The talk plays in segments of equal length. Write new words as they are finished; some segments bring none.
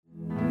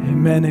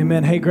Amen,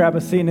 amen. Hey, grab a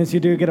seat, and as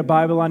you do, get a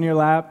Bible on your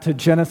lap to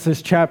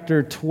Genesis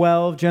chapter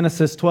 12,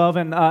 Genesis 12.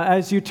 And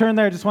as you turn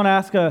there, I just want to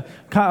ask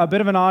a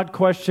bit of an odd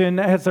question.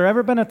 Has there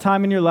ever been a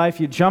time in your life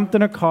you jumped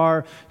in a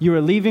car, you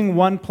were leaving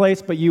one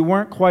place, but you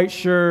weren't quite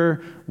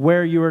sure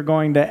where you were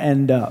going to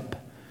end up?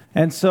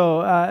 And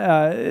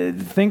so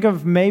think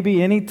of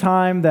maybe any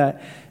time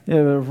that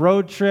a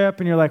road trip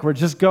and you're like, we're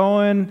just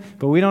going,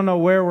 but we don't know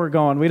where we're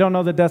going. We don't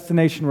know the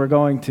destination we're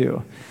going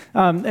to.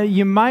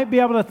 You might be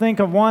able to think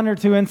of one or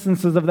two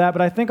instances of that,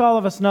 but I think all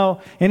of us know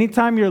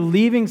anytime you're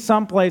leaving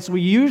someplace, we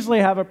usually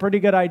have a pretty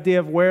good idea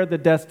of where the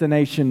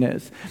destination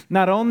is.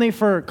 Not only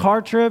for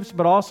car trips,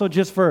 but also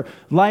just for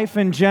life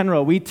in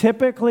general. We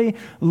typically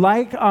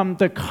like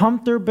the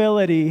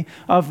comfortability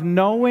of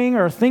knowing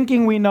or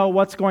thinking we know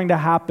what's going to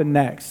happen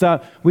next.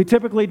 We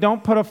typically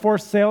don't put a for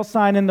sale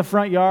sign in the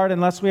front yard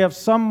unless we have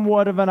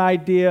somewhat of an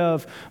idea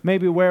of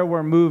maybe where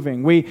we're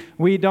moving.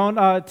 We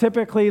don't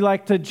typically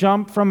like to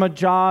jump from a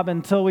job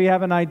until we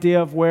have an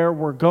idea of where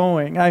we're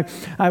going.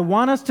 I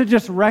want us to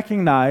just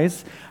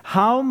recognize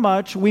how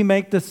much we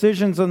make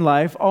decisions in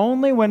life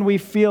only when we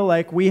feel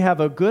like we have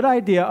a good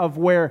idea of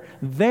where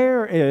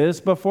there is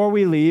before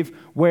we leave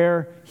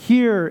where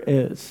here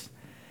is.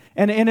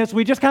 And as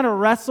we just kind of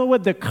wrestle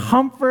with the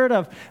comfort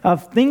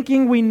of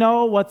thinking we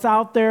know what's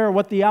out there, or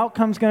what the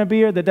outcome's going to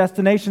be, or the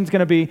destination's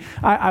going to be,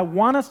 I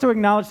want us to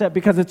acknowledge that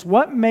because it's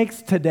what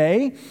makes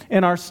today,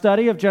 in our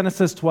study of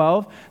Genesis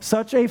 12,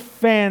 such a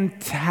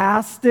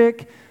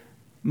fantastic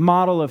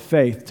model of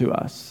faith to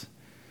us.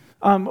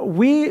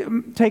 We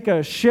take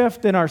a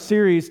shift in our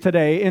series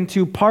today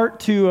into part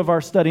 2 of our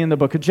study in the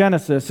book of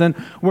Genesis, and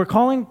we're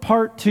calling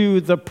part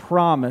 2 the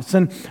promise.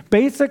 And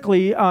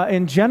basically,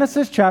 in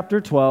Genesis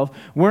chapter 12,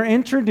 we're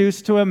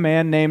introduced to a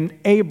man named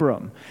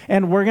Abram,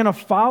 and we're going to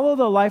follow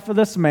the life of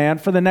this man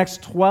for the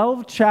next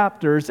 12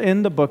 chapters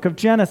in the book of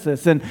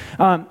Genesis. And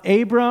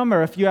Abram,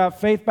 or if you have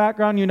faith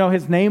background, you know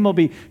his name will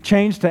be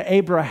changed to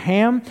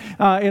Abraham,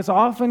 is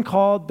often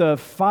called the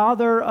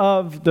father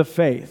of the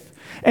faith.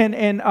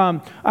 And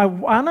I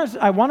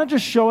want to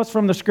just show us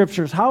from the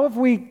scriptures, how have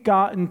we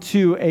gotten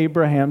to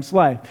Abraham's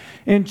life?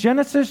 In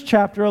Genesis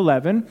chapter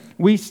 11,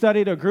 we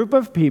studied a group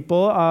of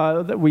people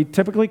that we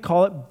typically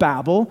call it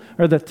Babel,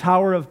 or the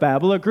Tower of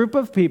Babel, a group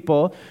of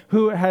people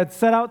who had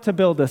set out to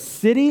build a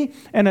city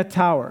and a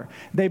tower.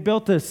 They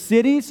built a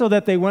city so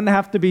that they wouldn't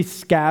have to be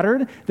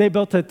scattered. They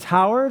built a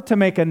tower to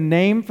make a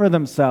name for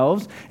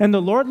themselves. And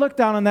the Lord looked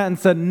down on that and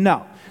said,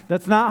 no.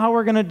 That's not how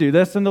we're going to do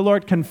this. And the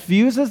Lord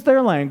confuses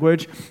their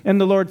language,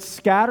 and the Lord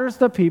scatters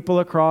the people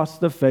across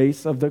the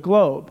face of the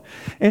globe.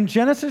 In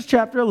Genesis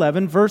chapter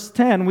 11, verse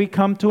 10, we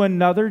come to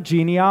another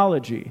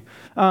genealogy.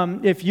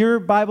 If your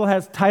Bible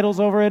has titles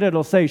over it,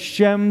 it'll say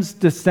Shem's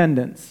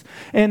descendants.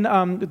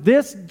 And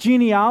this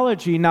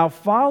genealogy now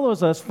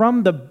follows us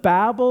from the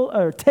Babel,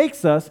 or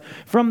takes us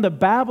from the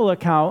Babel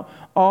account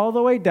all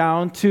the way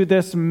down to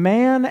this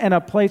man in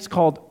a place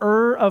called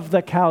Ur of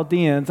the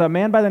Chaldeans, a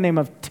man by the name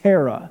of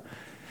Terah.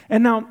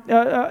 And now,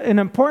 an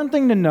important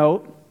thing to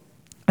note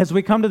as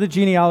we come to the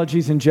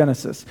genealogies in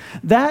Genesis,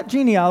 that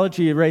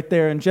genealogy right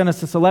there in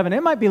Genesis 11,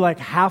 it might be like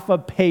half a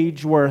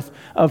page worth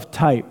of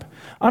type.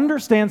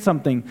 Understand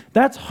something,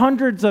 that's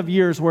hundreds of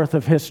years worth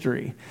of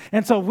history.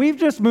 And so we've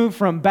just moved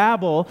from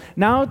Babel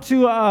now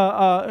to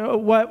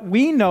what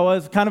we know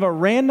as kind of a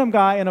random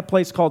guy in a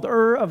place called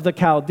Ur of the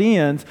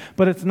Chaldeans,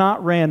 but it's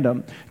not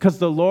random because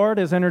the Lord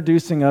is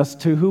introducing us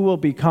to who will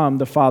become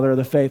the father of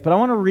the faith. But I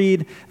want to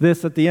read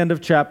this at the end of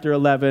chapter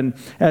 11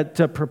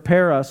 to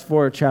prepare us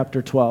for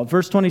chapter 12.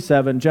 Verse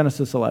 27,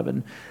 Genesis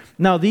 11.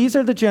 Now these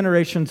are the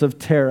generations of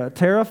Terah.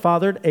 Terah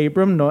fathered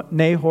Abram,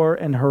 Nahor,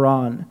 and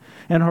Haran.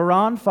 And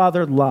Haran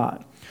fathered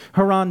Lot.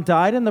 Haran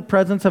died in the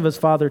presence of his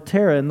father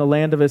Terah in the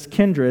land of his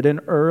kindred in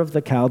Ur of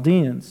the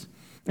Chaldeans.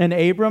 And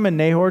Abram and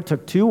Nahor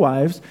took 2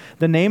 wives.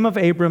 The name of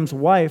Abram's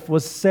wife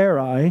was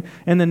Sarai,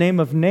 and the name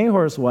of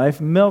Nahor's wife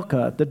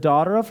Milcah, the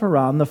daughter of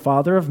Haran, the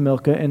father of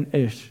Milcah and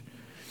Ish.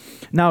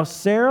 Now,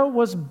 Sarah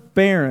was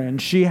barren.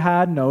 She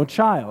had no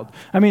child.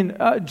 I mean,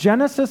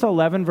 Genesis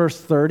 11, verse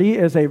 30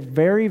 is a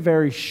very,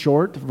 very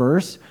short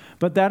verse,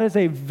 but that is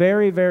a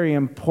very, very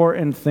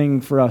important thing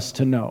for us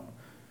to know.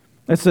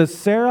 It says,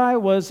 Sarai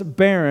was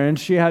barren.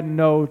 She had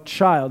no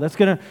child. That's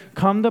going to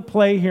come to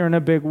play here in a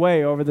big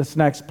way over this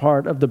next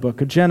part of the book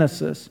of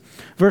Genesis.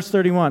 Verse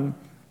 31.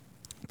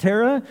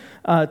 Terah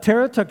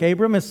took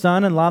Abram his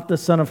son and Lot the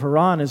son of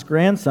Haran his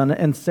grandson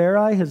and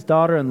Sarai his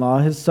daughter-in-law,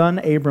 his son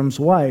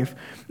Abram's wife,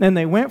 and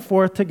they went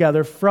forth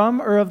together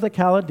from Ur of the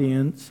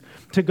Chaldeans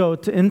to go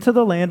into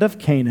the land of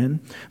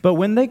Canaan. But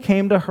when they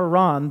came to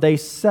Haran, they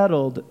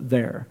settled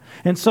there.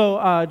 And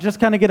so just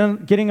kind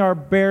of getting our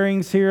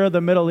bearings here of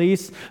the Middle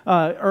East,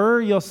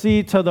 Ur, you'll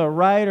see to the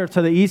right or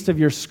to the east of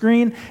your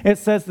screen, it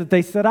says that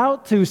they set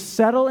out to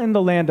settle in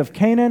the land of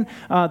Canaan.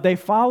 They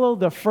follow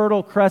the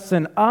Fertile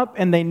Crescent up,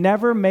 and they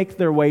never make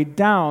their way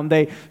down.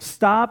 They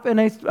stop in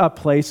a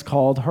place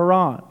called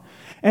Haran.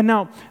 And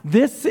now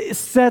this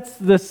sets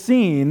the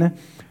scene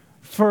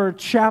for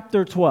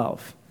chapter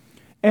 12.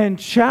 And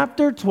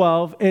chapter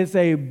 12 is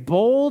a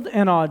bold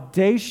and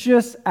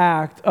audacious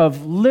act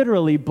of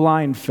literally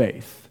blind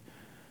faith.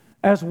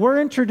 As we're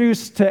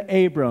introduced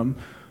to Abram,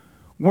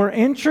 we're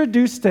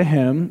introduced to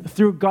him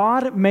through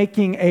God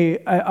making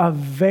a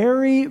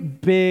very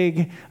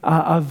big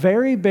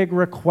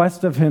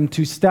request of him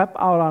to step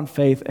out on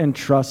faith and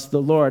trust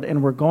the Lord.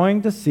 And we're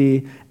going to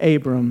see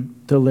Abram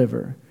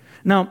deliver.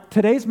 Now,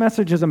 today's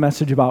message is a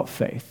message about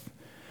faith.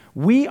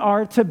 We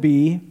are to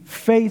be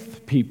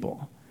faith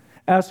people.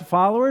 As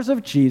followers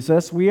of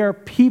Jesus, we are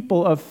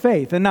people of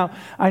faith. And now,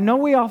 I know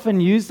we often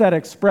use that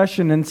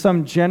expression in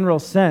some general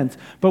sense,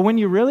 but when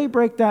you really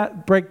break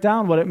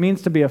down what it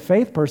means to be a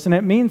faith person,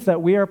 it means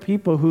that we are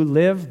people who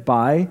live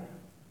by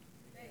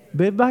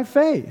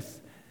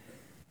faith.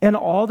 In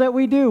all that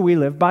we do, we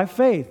live by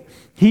faith.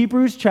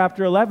 Hebrews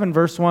chapter 11,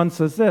 verse 1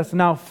 says this,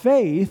 "Now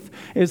faith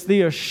is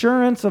the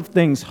assurance of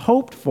things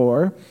hoped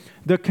for,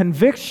 the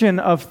conviction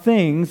of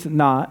things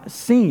not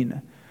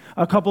seen."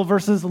 A couple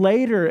verses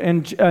later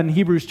in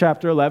Hebrews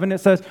chapter 11, it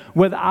says,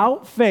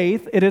 "Without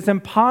faith, it is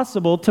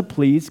impossible to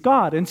please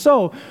God." And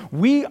so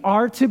we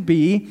are to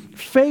be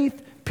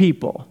faith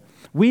people.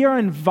 We are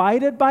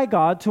invited by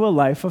God to a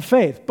life of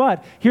faith.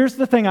 But here's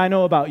the thing I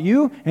know about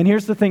you, and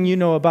here's the thing you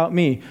know about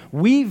me.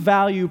 We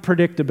value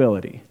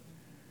predictability.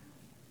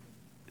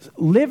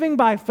 Living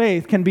by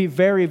faith can be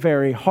very,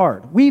 very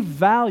hard. We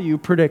value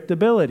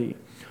predictability.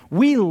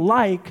 We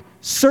like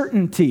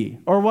certainty,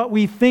 or what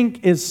we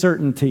think is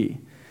certainty.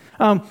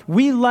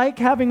 We like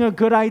having a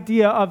good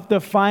idea of the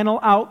final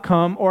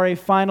outcome or a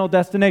final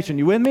destination.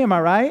 You with me? Am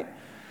I right?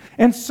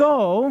 And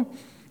so,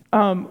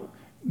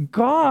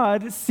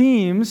 God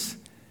seems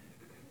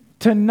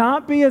to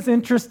not be as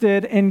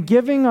interested in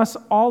giving us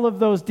all of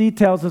those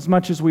details as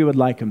much as we would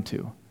like him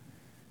to.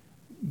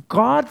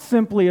 God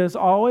simply is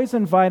always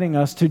inviting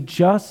us to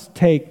just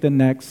take the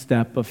next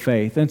step of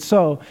faith. And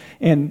so,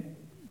 in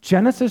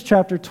Genesis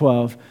chapter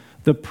 12,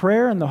 the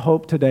prayer and the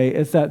hope today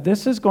is that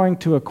this is going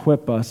to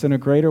equip us in a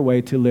greater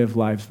way to live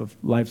lives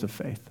of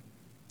faith,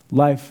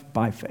 life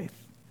by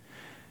faith.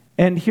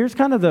 And here's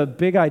kind of the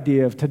big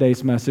idea of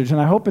today's message, and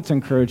I hope it's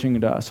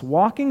encouraging to us.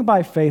 Walking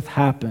by faith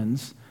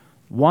happens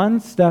one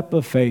step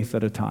of faith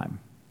at a time.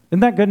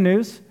 Isn't that good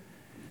news?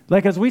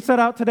 Like as we set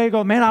out today,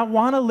 go, man, I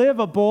want to live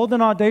a bold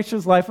and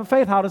audacious life of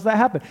faith. How does that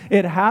happen?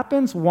 It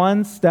happens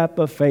one step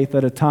of faith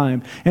at a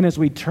time. And as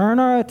we turn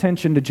our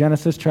attention to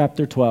Genesis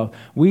chapter 12,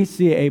 we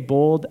see a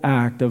bold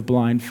act of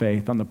blind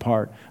faith on the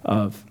part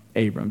of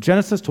Abram.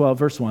 Genesis 12,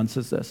 verse 1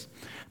 says this,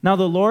 "Now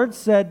the Lord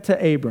said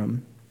to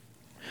Abram,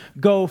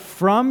 'Go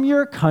from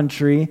your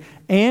country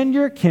and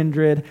your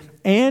kindred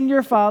and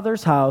your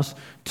father's house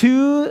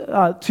to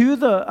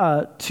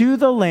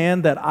the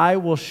land that I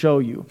will show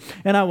you.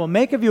 And I will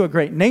make of you a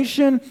great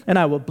nation, and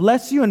I will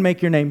bless you and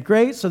make your name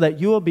great so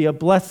that you will be a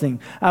blessing.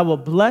 I will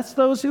bless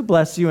those who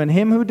bless you, and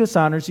him who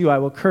dishonors you I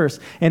will curse.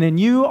 And in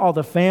you all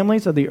the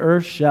families of the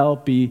earth shall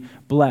be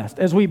blessed.'"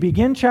 As we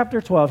begin chapter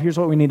 12, here's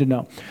what we need to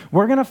know.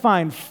 We're going to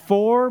find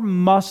 4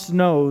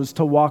 must-knows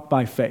to walk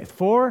by faith.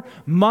 4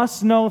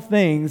 must-know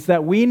things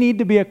that we need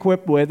to be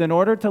equipped with in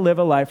order to live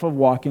a life of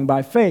walking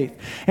by faith.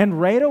 And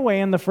right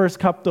away in the first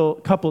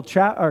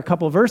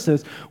couple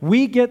verses,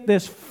 we get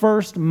this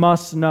first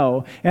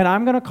must-know. And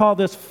I'm going to call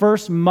this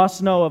first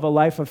must-know of a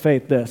life of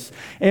faith this.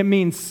 It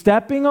means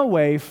stepping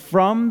away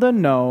from the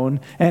known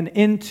and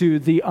into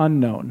the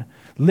unknown.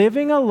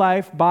 Living a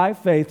life by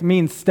faith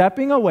means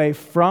stepping away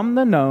from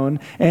the known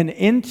and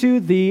into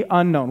the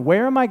unknown.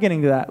 Where am I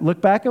getting to that?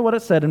 Look back at what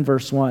it said in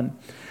verse 1.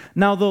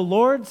 "Now the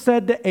Lord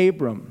said to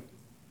Abram,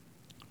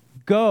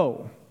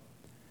 'Go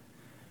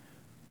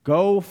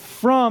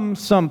from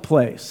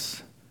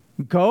someplace.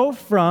 Go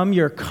from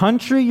your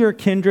country, your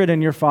kindred,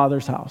 and your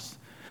father's house.'"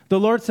 The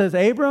Lord says,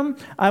 "Abram,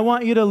 I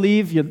want you to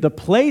leave the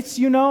place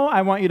you know.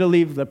 I want you to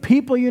leave the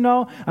people you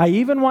know. I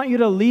even want you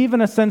to leave, in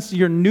a sense,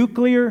 your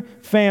nuclear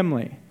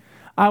family.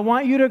 I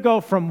want you to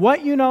go from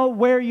what you know,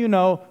 where you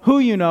know, who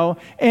you know,"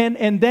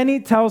 and then he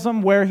tells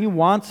him where he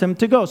wants him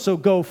to go. So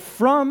go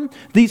from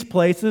these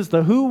places,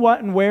 the who,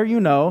 what, and where you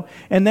know,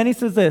 and then he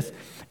says this,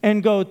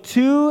 "And go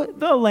to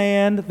the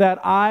land that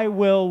I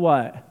will"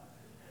 what?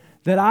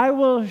 "That I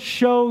will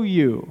show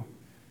you."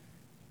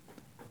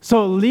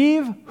 So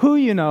leave who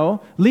you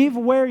know, leave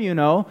where you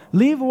know,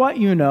 leave what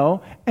you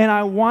know, and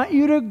I want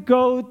you to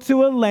go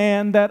to a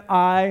land that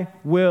I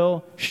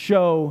will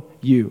show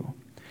you.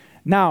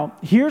 Now,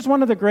 here's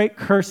one of the great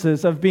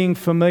curses of being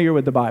familiar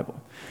with the Bible.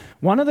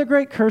 One of the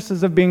great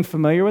curses of being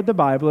familiar with the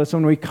Bible is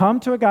when we come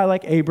to a guy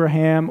like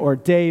Abraham or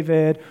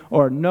David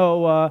or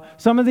Noah,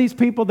 some of these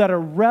people that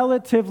are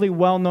relatively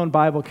well-known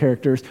Bible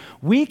characters,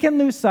 we can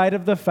lose sight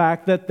of the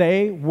fact that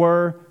they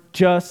were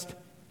just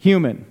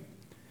human.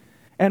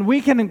 And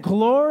we can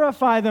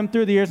glorify them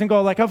through the years and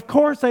go like, of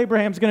course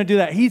Abraham's going to do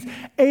that. He's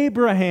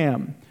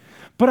Abraham.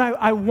 But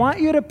I want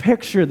you to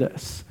picture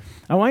this.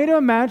 I want you to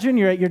imagine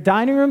you're at your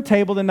dining room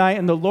table tonight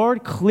and the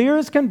Lord, clear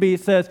as can be,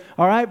 says,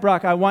 all right,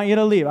 Brock, I want you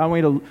to leave. I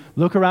want you to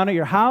look around at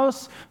your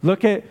house,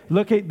 look at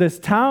this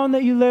town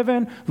that you live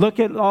in, look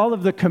at all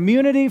of the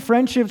community,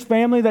 friendships,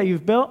 family that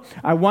you've built.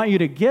 I want you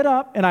to get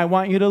up and I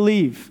want you to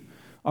leave.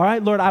 All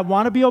right, Lord, I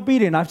want to be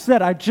obedient. I've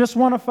said I just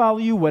want to follow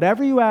you,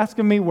 whatever you ask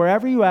of me,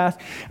 wherever you ask.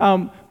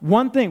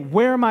 One thing,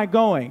 where am I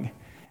going?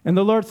 And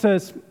the Lord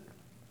says,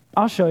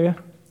 I'll show you.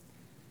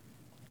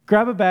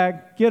 Grab a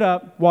bag, get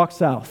up, walk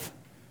south.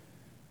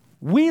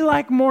 We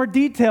like more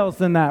details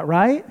than that,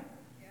 right?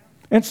 Yeah.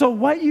 And so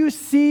what you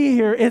see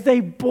here is a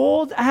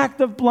bold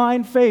act of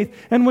blind faith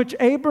in which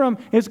Abram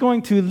is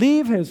going to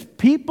leave his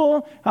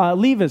people,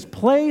 leave his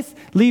place,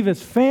 leave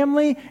his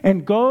family,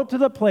 and go to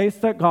the place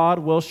that God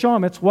will show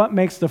him. It's what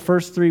makes the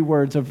first three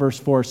words of verse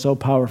 4 so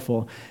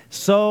powerful.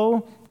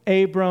 So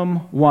Abram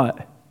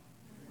what?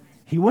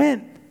 He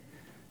went.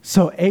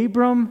 So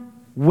Abram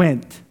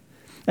went.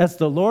 As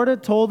the Lord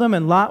had told him,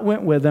 and Lot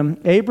went with him.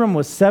 Abram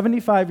was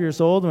 75 years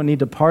old when he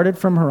departed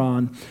from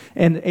Haran.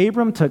 And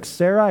Abram took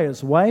Sarai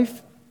his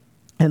wife,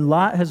 and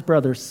Lot his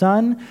brother's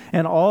son,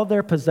 and all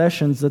their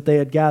possessions that they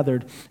had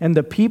gathered, and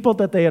the people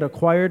that they had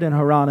acquired in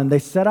Haran. And they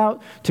set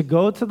out to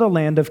go to the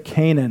land of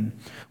Canaan.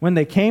 When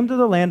they came to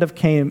the land of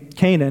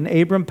Canaan,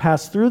 Abram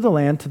passed through the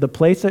land to the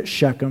place at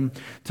Shechem,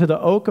 to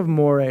the oak of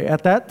Moreh.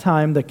 At that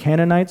time, the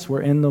Canaanites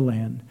were in the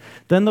land.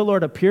 Then the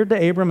Lord appeared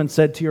to Abram and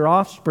said, to your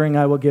offspring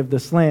I will give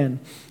this land.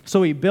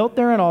 So he built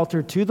there an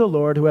altar to the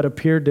Lord who had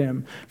appeared to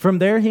him. From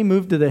there he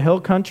moved to the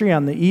hill country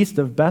on the east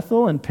of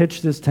Bethel and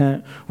pitched his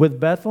tent, with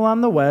Bethel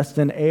on the west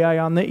and Ai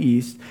on the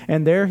east.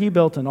 And there he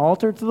built an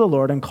altar to the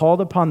Lord and called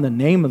upon the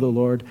name of the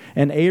Lord.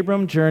 And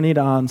Abram journeyed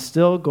on,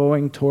 still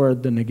going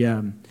toward the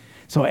Negeb.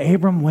 So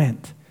Abram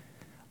went.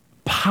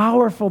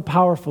 Powerful,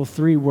 powerful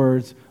three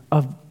words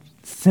of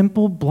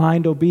simple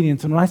blind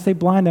obedience. And when I say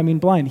blind, I mean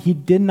blind. He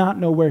did not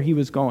know where he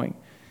was going.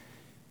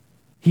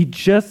 He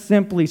just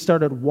simply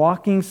started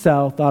walking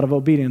south out of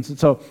obedience. And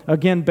so,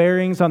 again,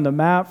 bearings on the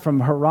map from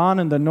Haran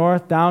in the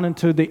north down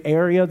into the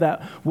area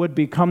that would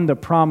become the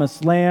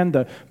promised land.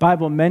 The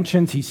Bible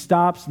mentions he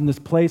stops in this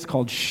place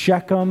called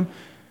Shechem,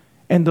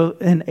 and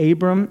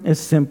Abram is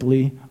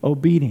simply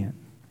obedient.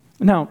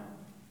 Now,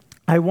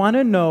 I want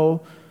to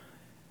know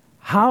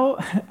how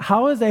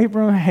is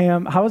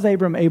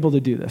Abram able to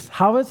do this?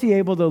 How is he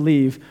able to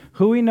leave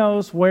who he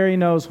knows, where he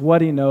knows,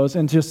 what he knows,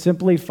 and just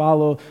simply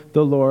follow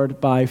the Lord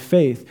by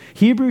faith?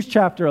 Hebrews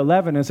chapter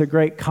 11 is a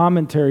great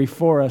commentary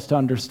for us to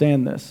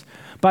understand this.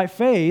 By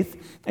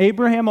faith,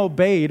 Abraham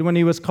obeyed when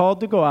he was called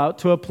to go out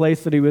to a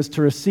place that he was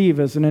to receive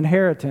as an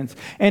inheritance.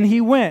 And he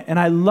went, and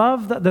I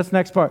love this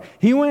next part.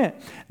 He went,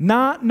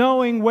 not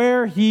knowing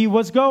where he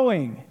was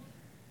going.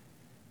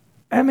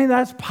 I mean,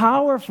 that's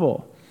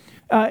powerful.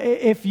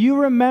 If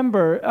you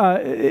remember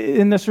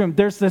in this room,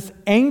 there's this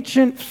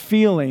ancient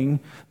feeling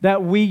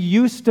that we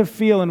used to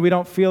feel and we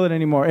don't feel it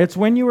anymore. It's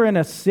when you were in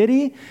a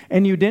city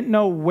and you didn't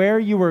know where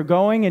you were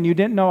going and you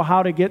didn't know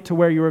how to get to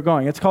where you were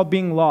going. It's called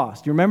being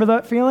lost. You remember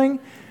that feeling?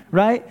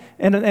 Right?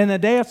 In the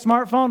day of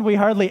smartphone, we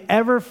hardly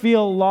ever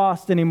feel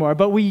lost anymore.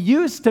 But we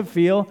used to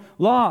feel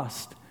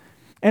lost.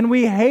 And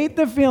we hate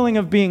the feeling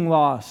of being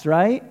lost,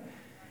 right?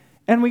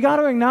 And we got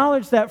to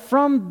acknowledge that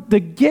from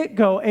the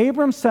get-go,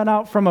 Abram set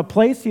out from a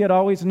place he had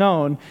always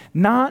known,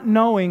 not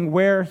knowing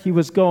where he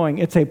was going.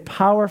 It's a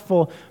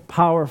powerful,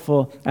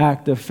 powerful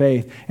act of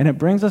faith. And it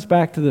brings us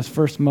back to this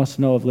first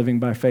must-know of living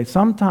by faith.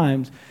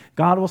 Sometimes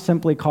God will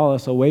simply call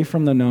us away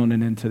from the known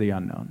and into the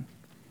unknown.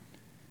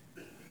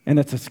 And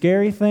it's a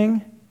scary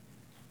thing,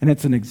 and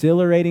it's an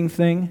exhilarating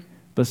thing,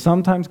 but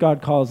sometimes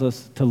God calls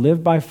us to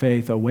live by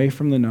faith away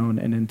from the known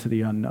and into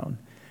the unknown.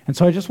 And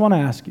so I just want to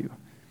ask you,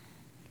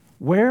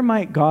 where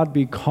might God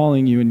be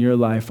calling you in your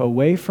life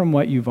away from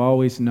what you've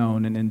always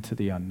known and into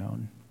the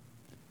unknown?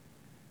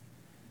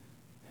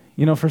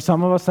 You know, for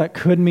some of us, that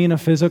could mean a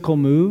physical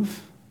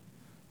move.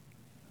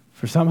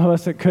 For some of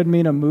us, it could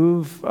mean a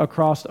move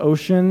across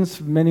oceans.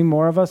 Many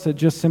more of us, it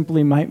just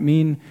simply might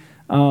mean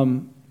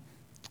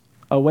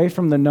away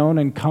from the known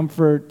and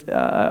comfort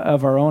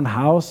of our own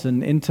house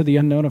and into the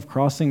unknown of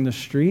crossing the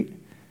street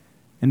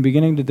and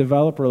beginning to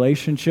develop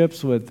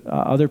relationships with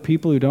other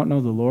people who don't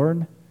know the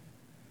Lord.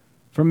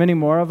 For many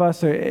more of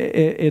us,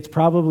 it's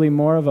probably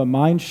more of a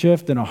mind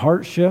shift and a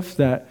heart shift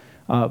that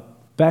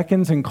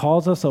beckons and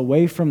calls us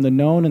away from the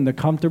known and the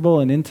comfortable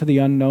and into the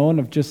unknown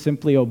of just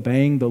simply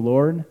obeying the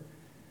Lord.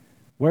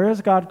 Where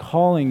is God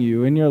calling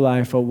you in your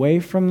life away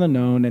from the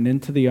known and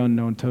into the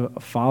unknown to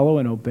follow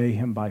and obey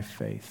Him by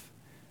faith?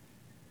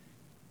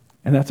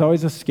 And that's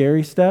always a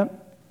scary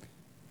step,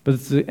 but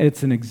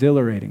it's an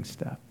exhilarating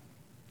step.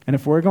 And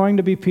if we're going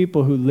to be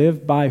people who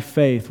live by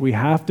faith, we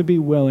have to be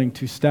willing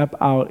to step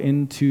out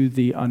into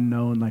the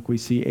unknown like we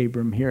see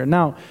Abram here.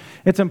 Now,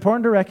 it's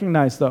important to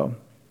recognize, though,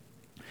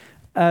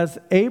 as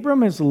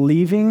Abram is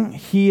leaving,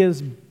 he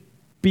is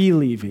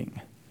believing.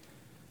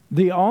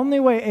 The only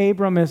way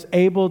Abram is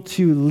able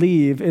to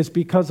leave is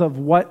because of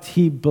what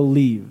he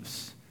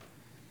believes.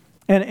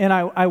 And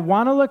I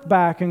want to look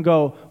back and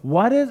go,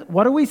 what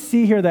do we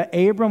see here that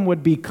Abram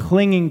would be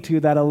clinging to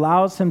that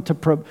allows him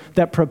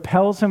that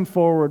propels him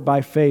forward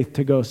by faith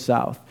to go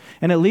south?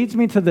 And it leads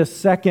me to the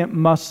second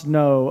must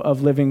know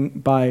of living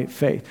by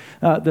faith.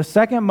 The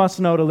second must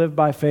know to live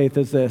by faith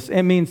is this.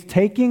 It means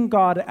taking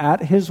God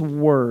at his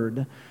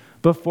word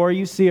before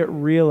you see it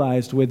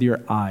realized with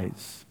your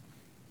eyes.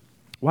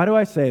 Why do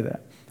I say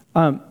that?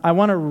 I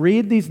want to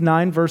read these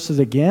 9 verses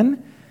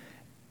again.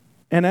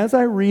 And as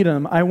I read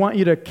them, I want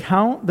you to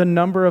count the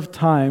number of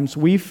times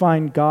we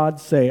find God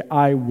say,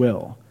 I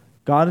will.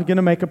 God is going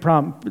to make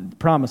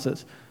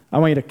promises. I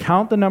want you to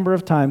count the number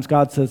of times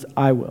God says,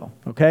 I will.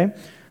 Okay?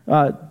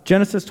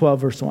 Genesis 12,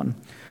 verse 1.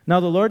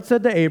 Now the Lord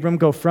said to Abram,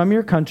 go from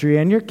your country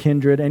and your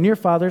kindred and your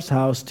father's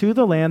house to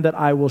the land that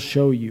I will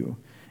show you.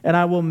 And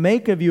I will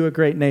make of you a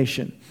great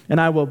nation.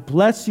 And I will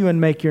bless you and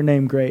make your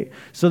name great,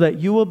 so that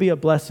you will be a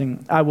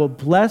blessing. I will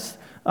bless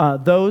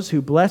those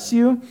who bless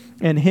you,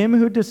 and him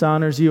who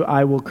dishonors you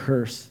I will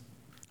curse.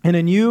 And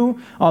in you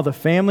all the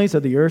families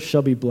of the earth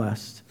shall be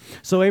blessed.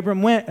 So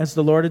Abram went as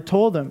the Lord had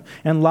told him,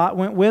 and Lot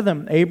went with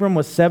him. Abram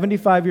was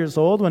 75 years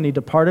old when he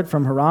departed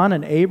from Haran,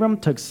 and Abram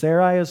took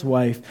Sarai his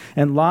wife,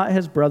 and Lot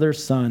his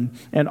brother's son,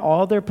 and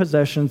all their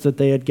possessions that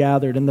they had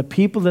gathered, and the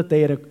people that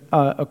they had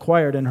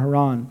acquired in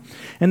Haran.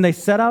 And they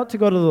set out to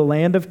go to the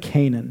land of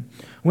Canaan.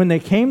 When they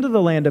came to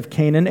the land of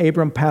Canaan,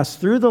 Abram passed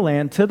through the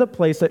land to the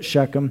place at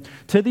Shechem,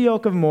 to the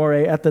oak of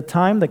Moreh, at the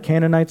time the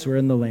Canaanites were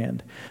in the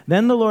land.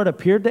 Then the Lord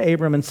appeared to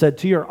Abram and said,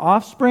 to your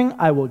offspring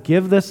I will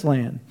give this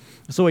land.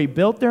 So he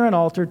built there an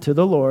altar to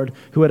the Lord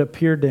who had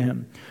appeared to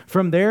him.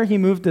 From there he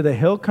moved to the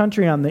hill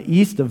country on the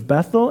east of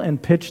Bethel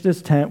and pitched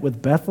his tent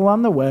with Bethel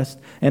on the west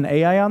and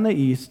Ai on the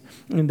east.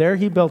 And there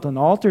he built an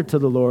altar to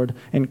the Lord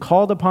and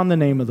called upon the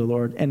name of the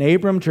Lord. And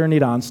Abram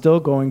journeyed on, still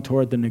going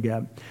toward the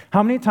Negeb.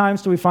 How many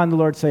times do we find the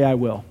Lord say, I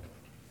will?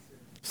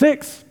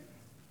 6.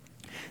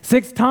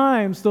 6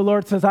 times the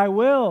Lord says, I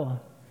will.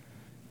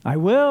 I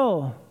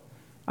will.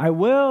 I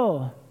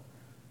will.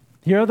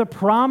 Here are the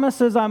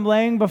promises I'm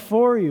laying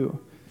before you.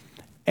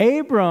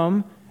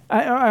 Abram,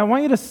 I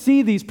want you to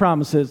see these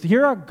promises.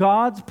 Here are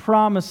God's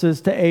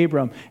promises to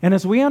Abram. And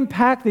as we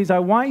unpack these, I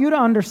want you to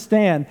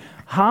understand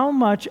how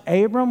much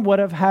Abram would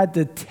have had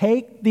to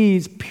take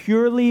these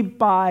purely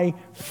by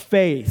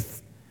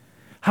faith.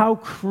 How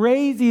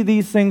crazy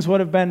these things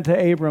would have been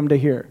to Abram to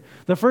hear.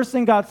 The first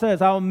thing God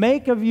says, I will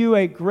make of you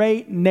a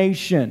great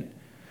nation.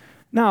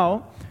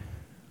 Now,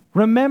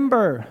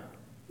 remember,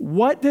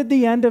 what did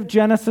the end of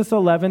Genesis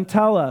 11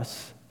 tell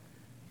us?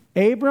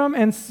 Abram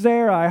and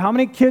Sarai, how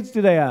many kids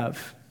do they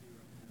have?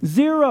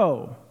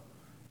 0.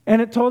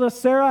 And it told us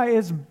Sarai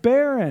is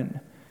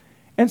barren.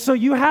 And so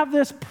you have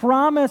this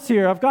promise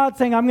here of God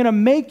saying, I'm going to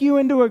make you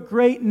into a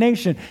great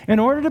nation. In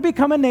order to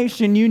become a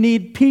nation, you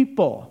need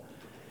people.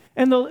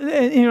 And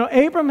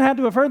Abram had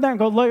to have heard that and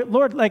go,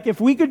 Lord, like if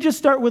we could just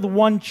start with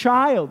one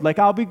child, like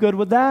I'll be good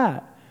with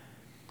that.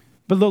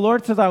 But the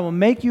Lord says, I will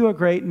make you a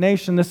great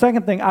nation. The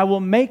second thing, I will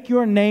make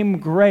your name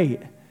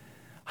great.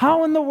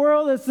 How in the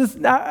world is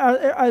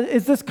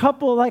this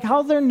couple, like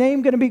how's their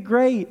name going to be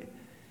great?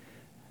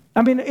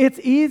 I mean, it's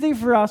easy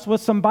for us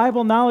with some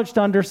Bible knowledge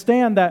to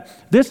understand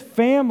that this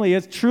family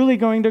is truly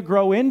going to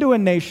grow into a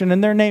nation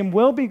and their name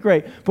will be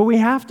great. But we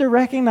have to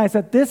recognize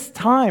that this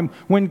time,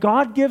 when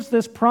God gives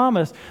this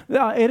promise,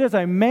 it is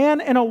a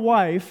man and a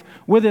wife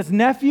with his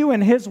nephew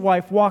and his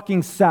wife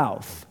walking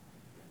south.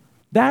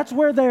 That's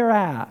where they're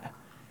at.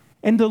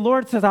 And the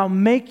Lord says, I'll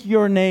make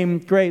your name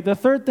great. The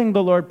third thing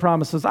the Lord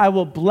promises, I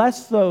will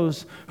bless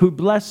those who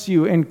bless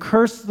you and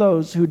curse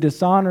those who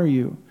dishonor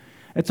you.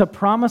 It's a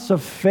promise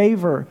of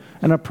favor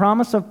and a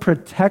promise of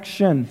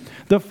protection.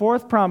 The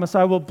fourth promise,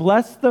 I will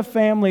bless the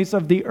families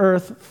of the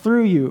earth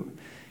through you.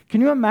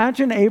 Can you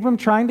imagine Abram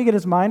trying to get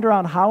his mind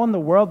around how in the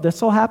world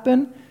this will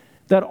happen?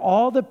 That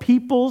all the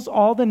peoples,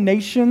 all the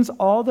nations,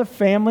 all the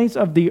families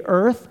of the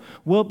earth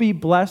will be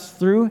blessed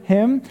through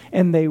him,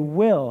 and they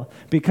will,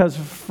 because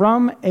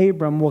from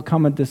Abram will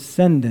come a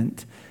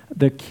descendant,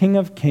 the King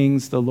of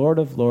Kings, the Lord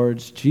of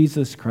Lords,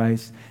 Jesus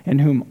Christ, in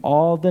whom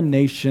all the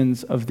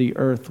nations of the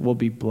earth will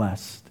be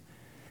blessed.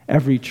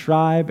 Every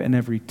tribe and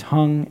every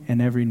tongue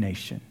and every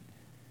nation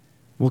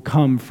will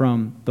come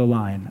from the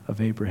line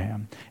of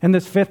Abraham. And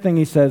this fifth thing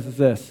he says is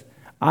this,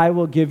 I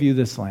will give you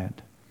this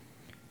land.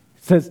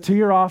 It says, to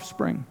your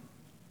offspring,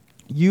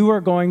 you are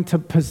going to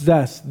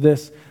possess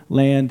this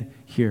land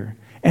here.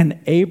 And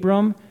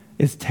Abram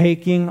is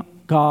taking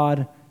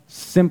God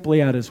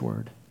simply at his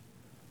word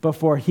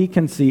before he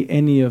can see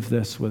any of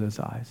this with his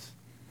eyes.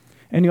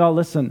 And you all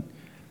listen,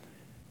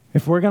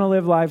 if we're going to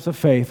live lives of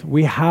faith,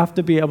 we have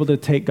to be able to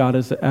take God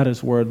at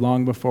his word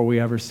long before we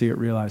ever see it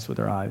realized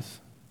with our eyes.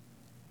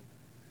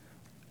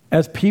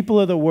 As people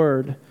of the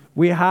word,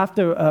 we have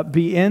to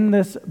be in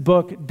this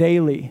book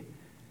daily,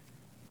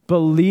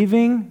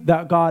 believing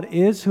that God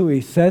is who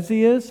he says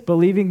he is,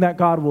 believing that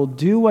God will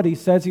do what he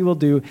says he will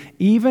do,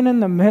 even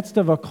in the midst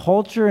of a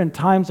culture and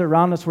times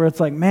around us where it's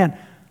like, man,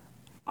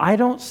 I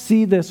don't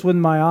see this with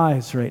my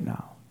eyes right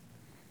now.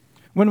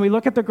 When we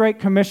look at the Great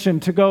Commission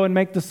to go and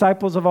make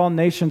disciples of all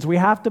nations, we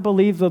have to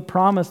believe the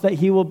promise that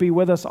he will be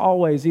with us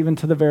always, even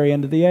to the very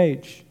end of the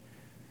age.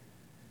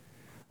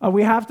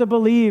 We have to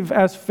believe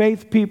as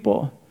faith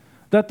people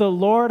that the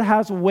Lord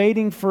has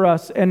waiting for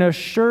us an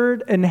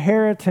assured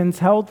inheritance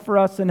held for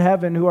us in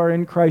heaven who are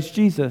in Christ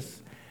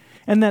Jesus.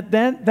 And that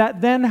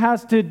then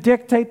has to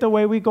dictate the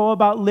way we go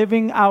about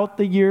living out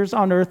the years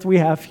on earth we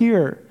have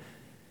here.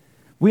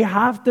 We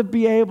have to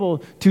be able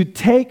to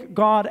take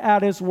God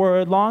at his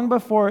word long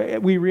before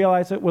we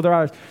realize it with our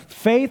eyes.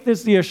 Faith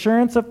is the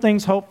assurance of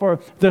things hoped for,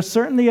 the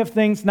certainty of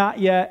things not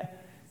yet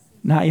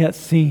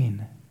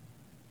seen.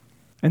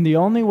 And the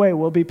only way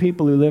we'll be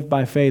people who live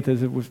by faith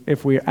is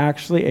if we're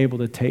actually able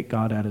to take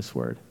God at his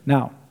word.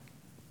 Now,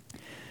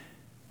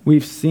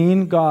 we've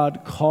seen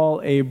God call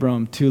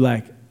Abram to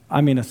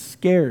a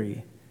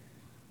scary,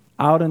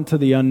 out into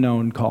the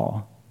unknown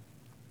call.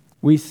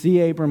 We see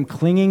Abram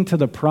clinging to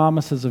the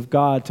promises of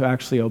God to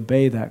actually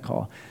obey that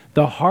call.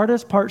 The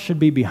hardest part should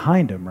be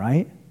behind him,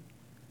 right?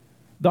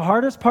 The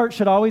hardest part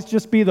should always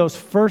just be those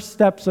first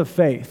steps of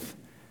faith.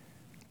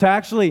 To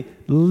actually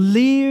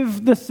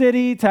leave the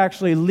city, to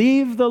actually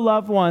leave the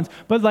loved ones.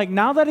 But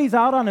now that he's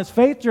out on his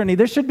faith journey,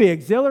 this should be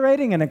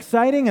exhilarating and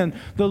exciting, and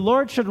the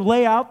Lord should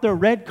lay out the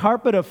red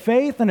carpet of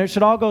faith, and it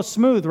should all go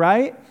smooth,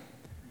 right?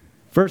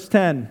 Verse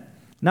 10,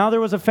 now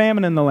there was a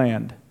famine in the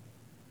land.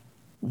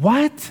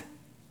 What?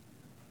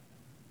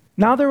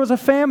 Now there was a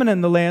famine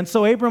in the land,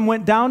 so Abram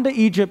went down to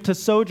Egypt to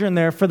sojourn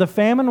there, for the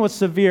famine was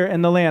severe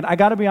in the land. I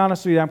got to be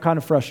honest with you, I'm kind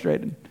of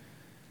frustrated.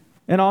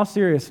 In all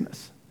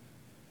seriousness.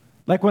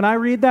 When I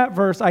read that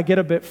verse, I get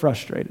a bit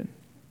frustrated.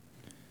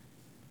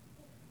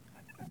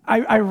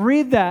 I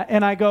read that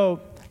and I go,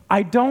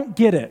 I don't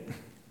get it.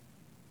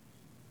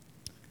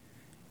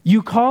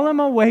 You call him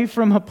away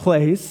from a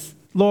place,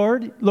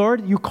 Lord,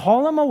 you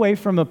call him away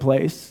from a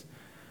place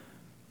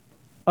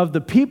of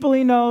the people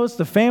he knows,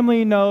 the family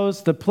he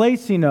knows, the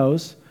place he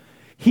knows.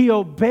 He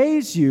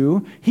obeys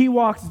you. He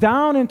walks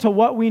down into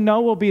what we know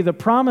will be the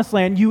promised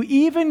land. You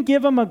even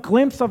give him a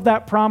glimpse of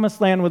that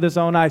promised land with his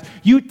own eyes.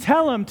 You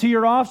tell him, to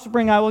your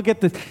offspring, I will get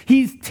this.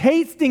 He's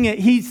tasting it.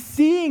 He's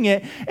seeing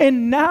it.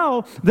 And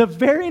now, the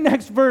very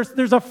next verse,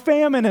 there's a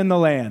famine in the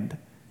land.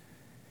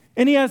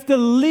 And he has to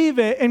leave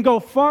it and go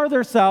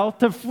farther south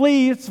to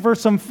flee for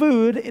some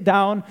food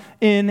down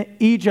in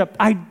Egypt.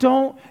 I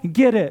don't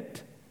get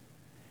it.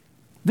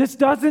 This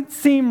doesn't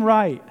seem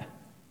right.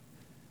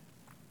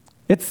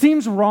 It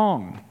seems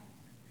wrong.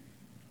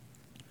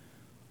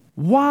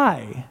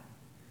 Why?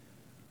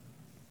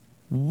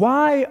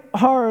 Why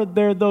are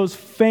there those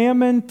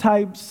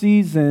famine-type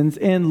seasons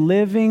in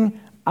living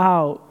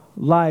out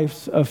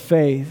lives of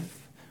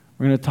faith?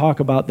 We're going to talk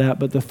about that,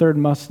 but the third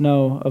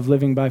must-know of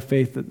living by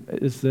faith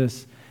is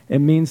this. It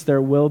means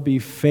there will be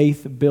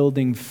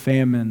faith-building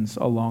famines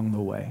along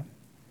the way.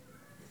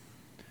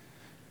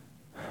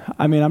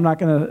 I'm not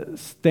going to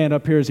stand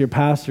up here as your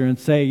pastor and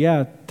say,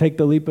 yeah, take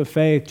the leap of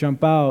faith,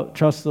 jump out,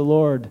 trust the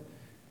Lord.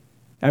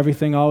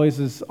 Everything always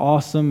is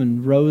awesome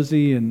and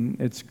rosy and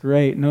it's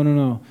great.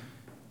 No.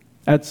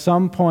 At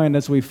some point,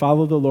 as we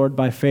follow the Lord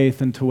by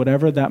faith into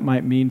whatever that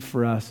might mean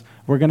for us,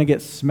 we're going to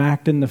get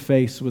smacked in the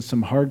face with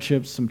some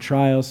hardships, some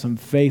trials, some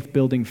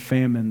faith-building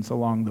famines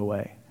along the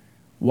way.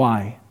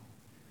 Why?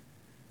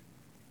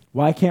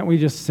 Why can't we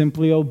just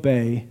simply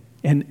obey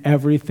and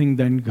everything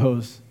then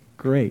goes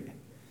great?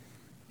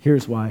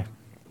 Here's why.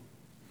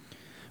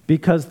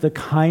 Because the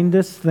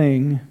kindest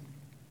thing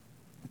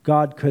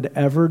God could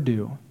ever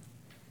do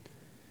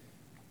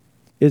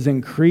is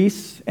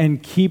increase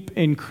and keep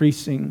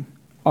increasing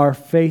our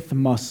faith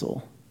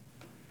muscle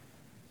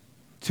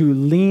to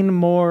lean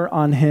more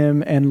on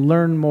him and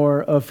learn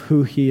more of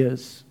who he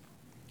is.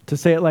 To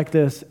say it like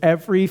this,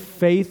 every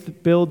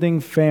faith-building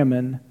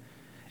famine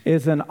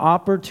is an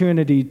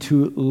opportunity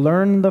to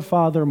learn the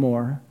Father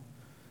more,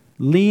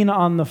 lean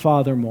on the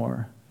Father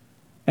more,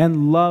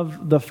 and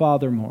love the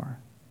Father more.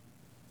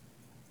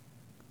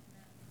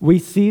 We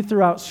see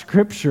throughout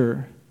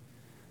Scripture,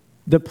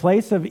 the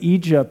place of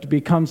Egypt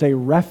becomes a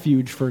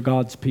refuge for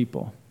God's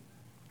people.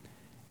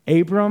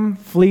 Abram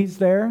flees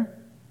there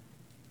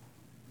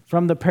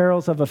from the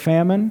perils of a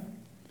famine.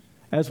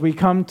 As we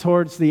come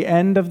towards the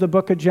end of the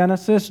book of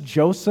Genesis,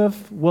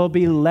 Joseph will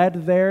be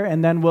led there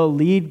and then will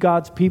lead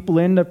God's people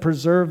in to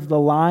preserve the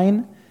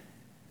line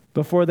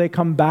before they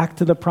come back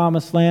to the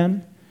promised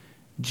land.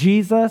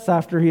 Jesus,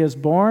 after he is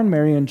born,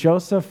 Mary and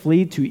Joseph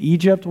flee to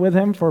Egypt with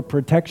him for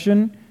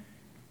protection.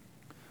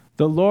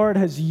 The Lord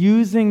is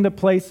using the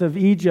place of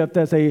Egypt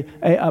as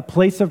a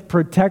place of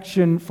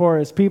protection for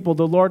his people.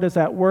 The Lord is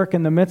at work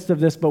in the midst of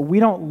this, but we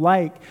don't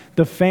like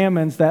the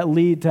famines that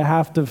lead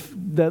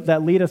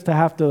us to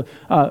have to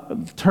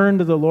turn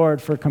to the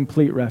Lord for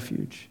complete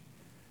refuge.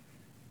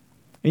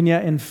 And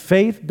yet in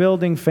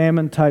faith-building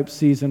famine-type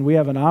season, we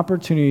have an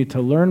opportunity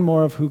to learn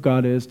more of who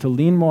God is, to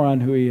lean more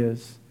on who he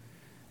is,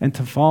 and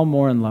to fall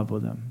more in love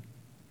with him.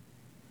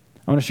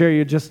 I want to share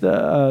you just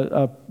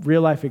a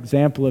real-life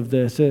example of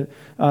this.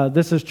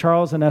 This is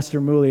Charles and Esther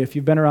Mooley. If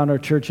you've been around our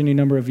church any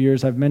number of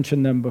years, I've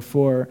mentioned them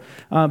before.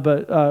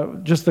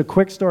 But just a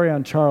quick story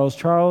on Charles.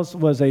 Charles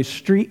was a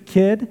street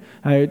kid.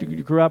 He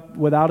grew up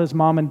without his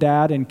mom and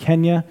dad in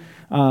Kenya,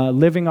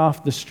 living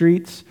off the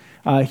streets.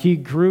 He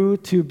grew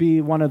to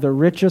be one of the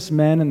richest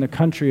men in the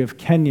country of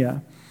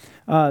Kenya.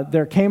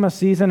 There came a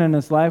season in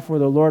his life where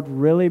the Lord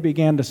really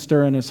began to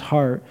stir in his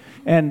heart.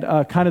 And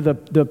kind of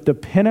the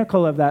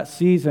pinnacle of that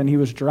season, he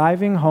was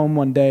driving home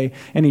one day,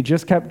 and he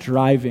just kept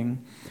driving.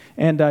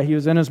 And he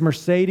was in his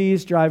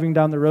Mercedes driving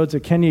down the roads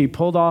of Kenya. He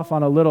pulled off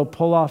on a little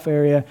pull-off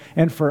area,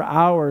 and for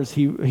hours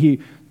he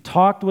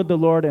talked with the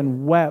Lord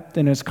and wept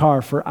in his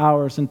car for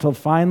hours until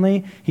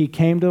finally he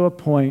came to a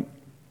point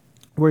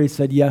where he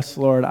said, "Yes,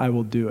 Lord, I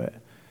will do it."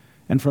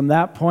 And from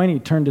that point, he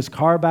turned his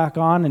car back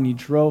on and he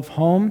drove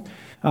home.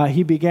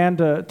 He began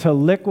to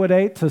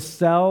liquidate, to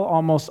sell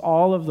almost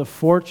all of the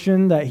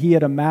fortune that he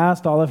had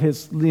amassed, all of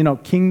his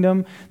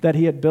kingdom that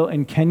he had built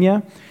in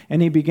Kenya.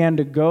 And he began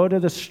to go to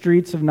the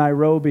streets of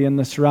Nairobi and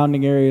the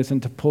surrounding areas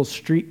and to pull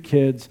street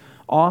kids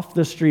off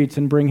the streets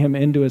and bring him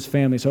into his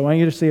family. So I want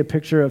you to see a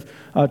picture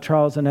of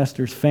Charles and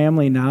Esther's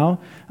family now.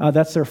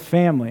 That's their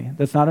family.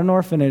 That's not an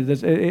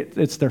orphanage.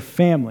 It's their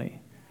family.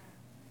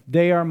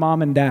 They are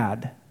mom and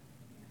dad.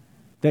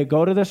 They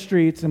go to the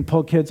streets and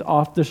pull kids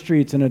off the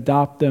streets and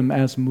adopt them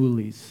as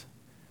Mooleys.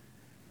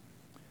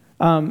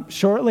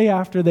 Shortly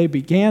after they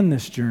began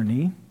this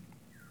journey,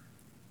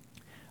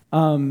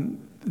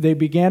 they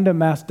began to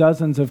amass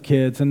dozens of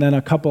kids and then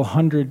a couple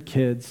hundred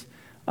kids.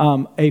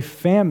 A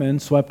famine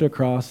swept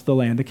across the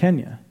land of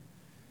Kenya.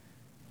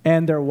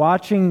 And they're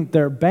watching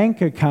their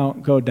bank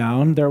account go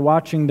down. They're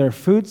watching their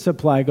food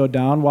supply go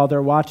down while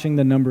they're watching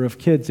the number of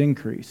kids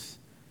increase.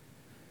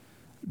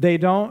 They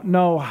don't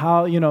know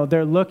how,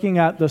 they're looking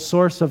at the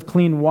source of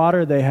clean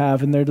water they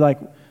have, and they're like,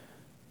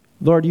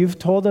 "Lord, you've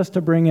told us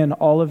to bring in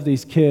all of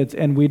these kids,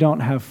 and we don't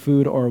have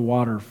food or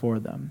water for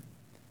them."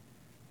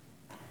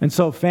 And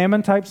so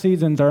famine-type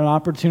seasons are an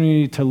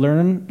opportunity to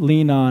learn,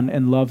 lean on,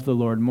 and love the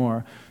Lord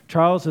more.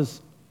 Charles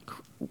is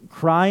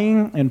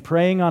crying and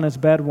praying on his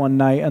bed one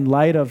night in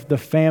light of the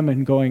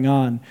famine going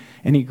on,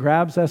 and he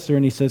grabs Esther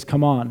and he says,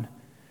 "Come on."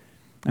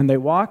 And they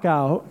walk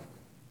out,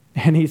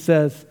 and he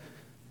says,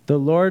 "The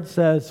Lord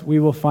says we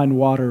will find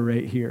water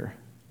right here."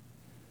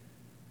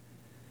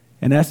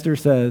 And Esther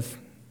says,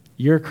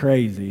 "You're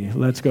crazy.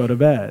 Let's go to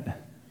bed."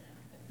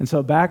 And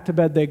so back to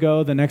bed they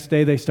go. The next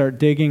day they start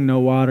digging, no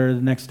water.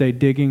 The next day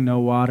digging, no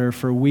water.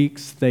 For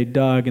weeks they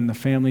dug, and the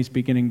family's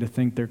beginning to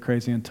think they're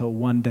crazy until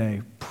one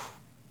day,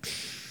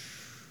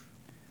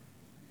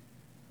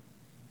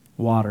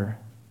 water.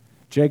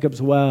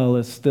 Jacob's well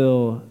is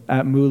still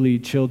at Mooley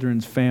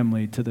Children's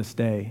Family to this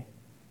day.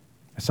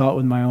 I saw it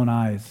with my own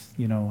eyes,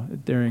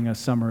 during a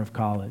summer of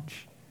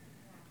college.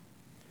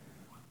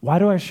 Why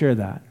do I share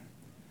that?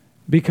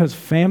 Because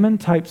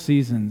famine-type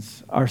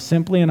seasons are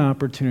simply an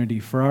opportunity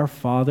for our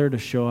Father to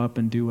show up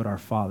and do what our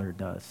Father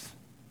does.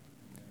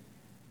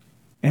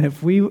 And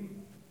if we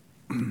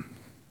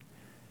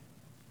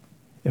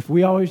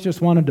always just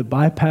wanted to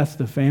bypass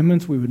the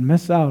famines, we would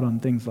miss out on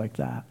things like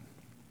that.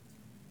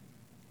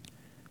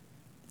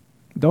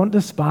 Don't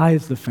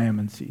despise the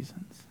famine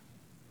seasons.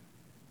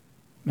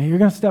 Man, you're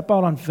going to step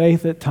out on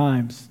faith at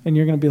times, and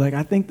you're going to be like,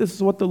 "I think this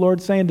is what the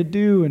Lord's saying to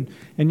do,"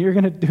 and you're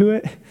going to do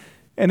it,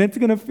 and it's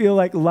going to feel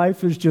like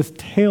life is just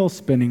tail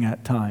spinning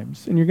at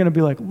times, and you're going to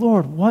be like,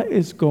 "Lord, what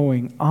is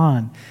going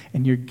on?"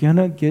 And you're going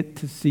to get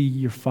to see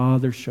your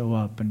Father show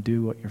up and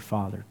do what your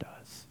Father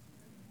does.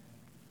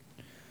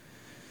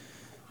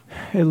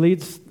 It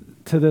leads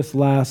to this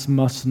last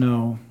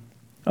must-know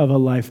of a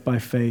life by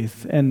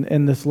faith.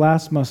 And this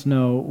last must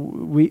know,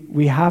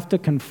 we have to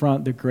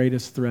confront the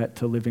greatest threat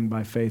to living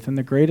by faith. And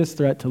the greatest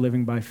threat to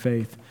living by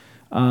faith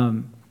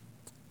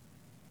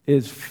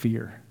is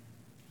fear.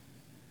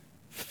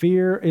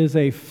 Fear is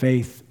a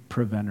faith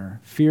preventer.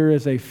 Fear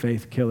is a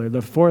faith killer.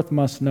 The fourth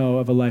must know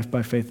of a life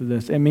by faith is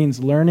this. It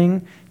means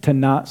learning to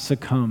not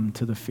succumb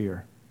to the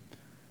fear.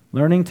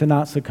 Learning to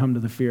not succumb to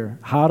the fear.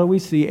 How do we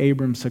see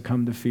Abram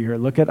succumb to fear?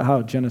 Look at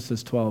how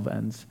Genesis 12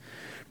 ends.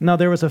 Now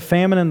there was a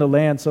famine in the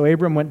land, so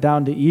Abram went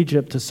down to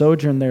Egypt to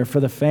sojourn there, for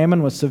the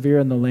famine was severe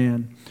in the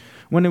land.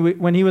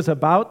 When he was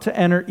about to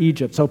enter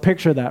Egypt, so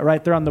picture that,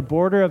 right? They're on the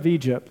border of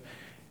Egypt.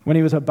 When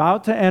he was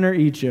about to enter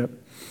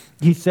Egypt,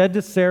 he said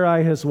to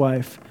Sarai, his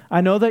wife,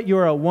 "I know that you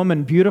are a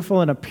woman beautiful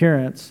in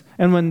appearance,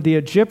 and when the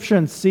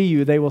Egyptians see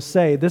you, they will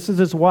say, 'This is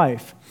his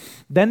wife.'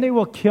 Then they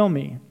will kill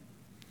me."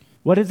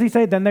 What does he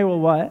say? Then they will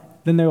what?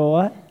 Then they will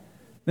what?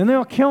 Then they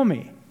will kill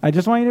me. I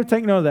just want you to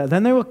take note of that.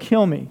 Then they will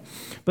kill me,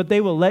 but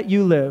they will let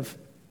you live.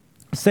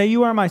 Say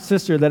you are my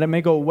sister, that it may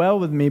go well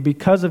with me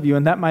because of you,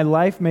 and that my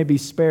life may be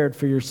spared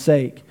for your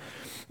sake.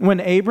 When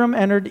Abram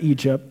entered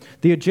Egypt,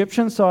 the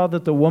Egyptians saw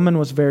that the woman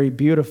was very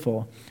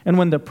beautiful. And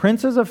when the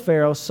princes of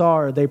Pharaoh saw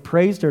her, they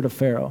praised her to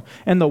Pharaoh.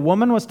 And the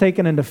woman was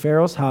taken into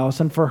Pharaoh's house,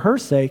 and for her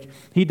sake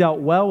he dealt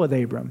well with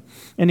Abram.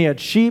 And he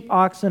had sheep,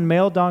 oxen,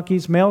 male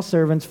donkeys, male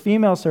servants,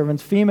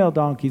 female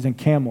donkeys, and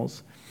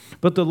camels.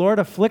 But the Lord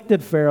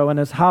afflicted Pharaoh and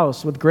his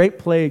house with great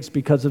plagues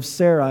because of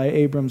Sarai,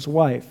 Abram's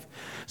wife.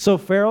 So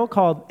Pharaoh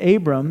called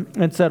Abram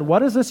and said,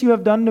 "What is this you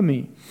have done to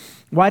me?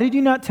 Why did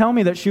you not tell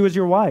me that she was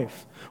your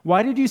wife?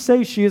 Why did you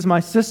say she is my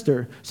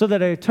sister, so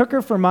that I took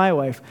her for my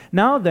wife?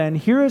 Now then,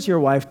 here is your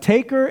wife.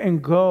 Take her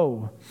and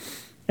go."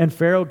 And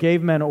Pharaoh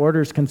gave men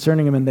orders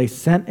concerning him, and they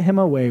sent him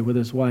away with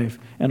his wife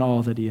and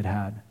all that he had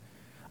had.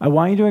 I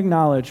want you to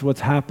acknowledge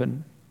what's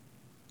happened.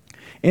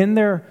 In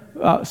their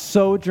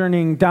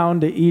sojourning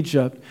down to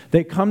Egypt,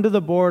 they come to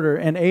the border,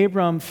 and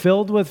Abram,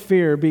 filled with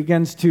fear,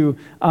 begins to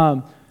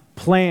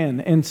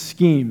plan and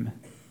scheme.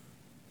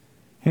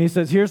 And he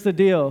says, here's the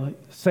deal.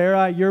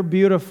 Sarai, you're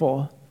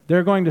beautiful.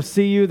 They're going to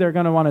see you. They're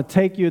going to want to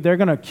take you. They're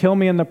going to kill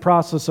me in the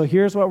process. So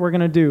here's what we're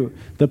going to do.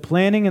 The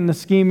planning and the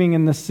scheming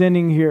and the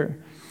sinning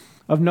here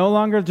of no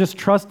longer just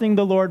trusting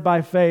the Lord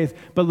by faith,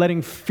 but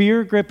letting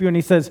fear grip you. And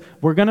he says,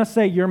 we're going to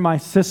say you're my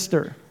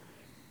sister.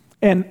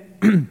 And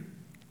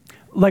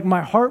like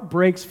my heart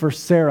breaks for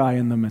Sarai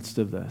in the midst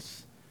of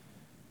this.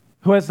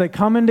 Who as they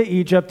come into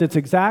Egypt, it's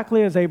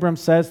exactly as Abram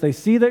says. They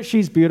see that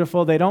she's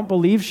beautiful. They don't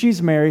believe she's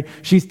married.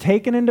 She's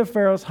taken into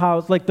Pharaoh's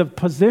house, like the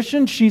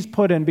position she's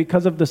put in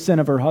because of the sin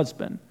of her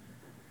husband.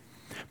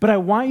 But I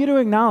want you to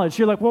acknowledge,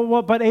 you're like,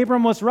 well, but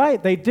Abram was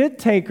right. They did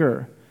take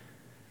her.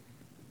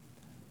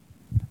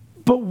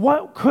 But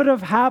what could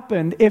have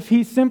happened if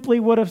he simply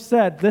would have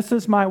said, this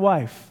is my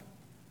wife?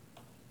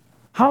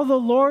 How the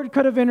Lord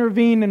could have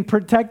intervened and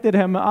protected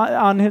him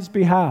on his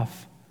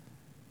behalf.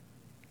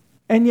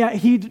 And yet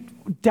he,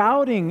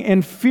 doubting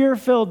and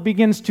fear-filled,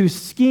 begins to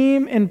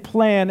scheme and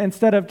plan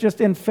instead of just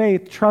in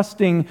faith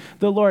trusting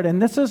the Lord.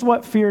 And this is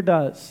what fear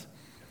does.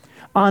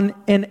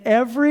 In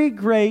every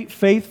great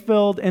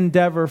faith-filled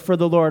endeavor for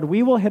the Lord,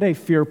 we will hit a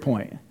fear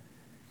point.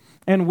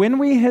 And when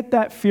we hit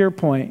that fear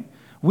point,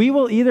 we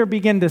will either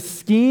begin to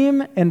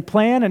scheme and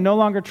plan and no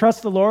longer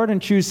trust the Lord and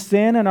choose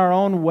sin in our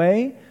own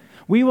way.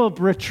 We will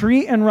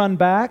retreat and run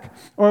back,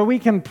 or we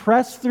can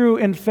press through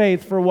in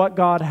faith for what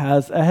God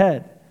has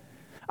ahead.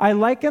 I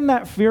liken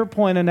that fear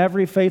point in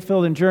every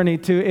faith-filled journey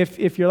to,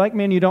 if you're like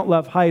me and you don't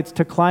love heights,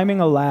 to climbing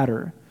a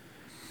ladder.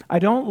 I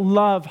don't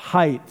love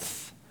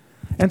heights.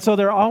 And so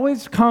there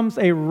always comes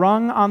a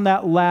rung on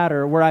that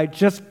ladder where I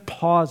just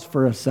pause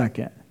for a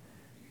second.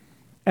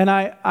 And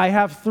I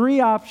have three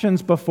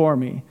options before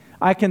me.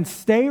 I can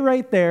stay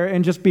right there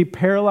and just be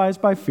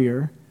paralyzed by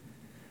fear.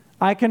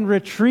 I can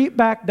retreat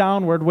back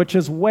downward, which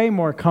is way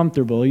more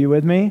comfortable. Are you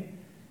with me?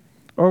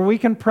 Or we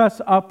can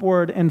press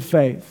upward in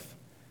faith.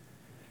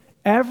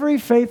 Every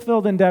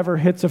faith-filled endeavor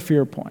hits a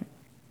fear point.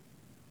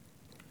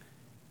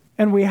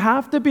 And we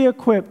have to be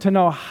equipped to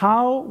know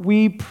how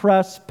we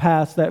press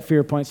past that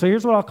fear point. So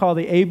here's what I'll call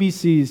the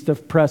ABCs to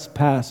press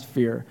past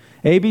fear.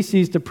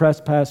 ABCs to press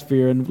past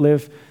fear and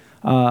live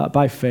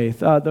by faith.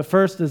 The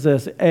first is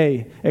this.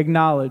 A,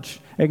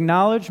 acknowledge.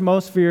 Acknowledge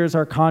most fears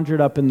are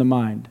conjured up in the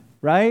mind,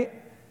 right?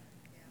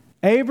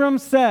 Abram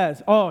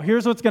says,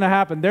 here's what's going to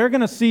happen. They're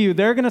going to see you.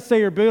 They're going to say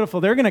you're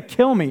beautiful. They're going to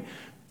kill me.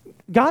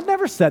 God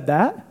never said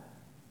that.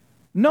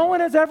 No one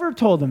has ever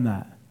told him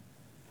that.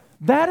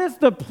 That is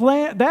the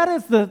plan. That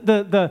is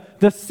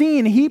the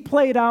scene he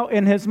played out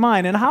in his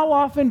mind. And how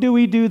often do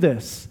we do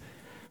this?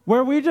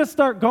 Where we just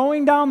start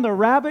going down the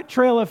rabbit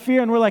trail of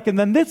fear and we're like, and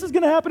then this is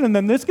going to happen, and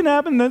then this is going to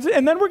happen,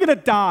 and then we're going to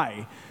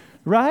die,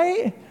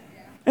 right?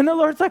 And the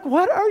Lord's like,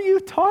 what are you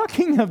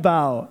talking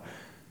about?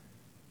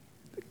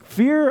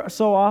 Fear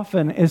so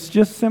often is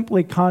just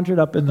simply conjured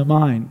up in the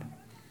mind.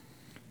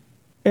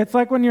 It's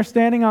like when you're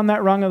standing on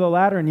that rung of the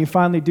ladder and you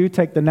finally do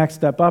take the next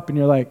step up and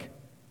you're like,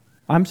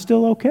 I'm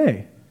still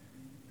okay.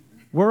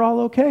 We're all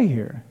okay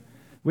here.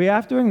 We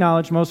have to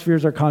acknowledge most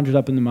fears are conjured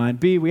up in the mind.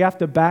 B, we have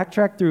to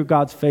backtrack through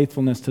God's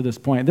faithfulness to this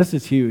point. This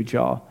is huge,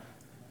 y'all.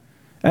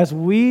 As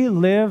we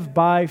live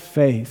by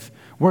faith,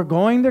 we're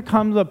going to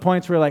come to the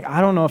points where we're like, I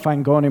don't know if I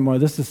can go anymore.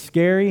 This is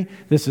scary.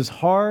 This is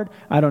hard.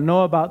 I don't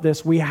know about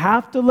this. We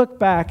have to look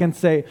back and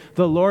say,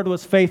 the Lord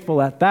was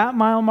faithful at that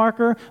mile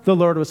marker. The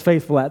Lord was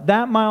faithful at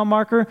that mile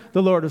marker.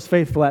 The Lord was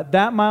faithful at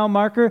that mile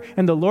marker.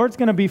 And the Lord's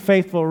going to be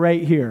faithful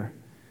right here.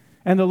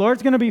 And the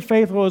Lord's going to be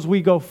faithful as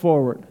we go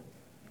forward.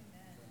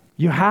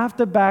 You have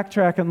to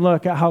backtrack and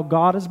look at how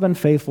God has been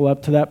faithful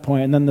up to that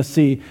point. And then the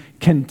C,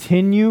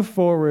 continue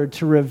forward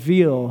to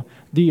reveal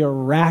the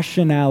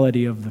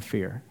irrationality of the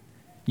fear.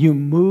 You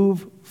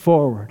move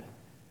forward.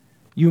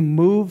 You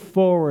move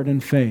forward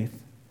in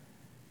faith.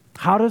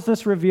 How does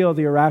this reveal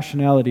the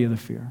irrationality of the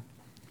fear?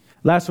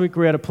 Last week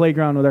we were at a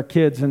playground with our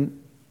kids, and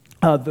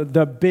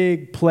the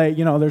big play,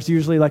 there's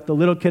usually like the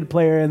little kid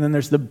play area, and then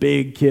there's the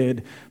big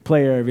kid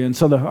play area. And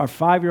so our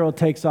 5-year-old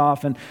takes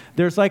off, and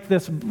there's like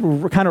this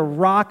kind of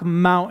rock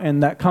mountain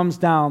that comes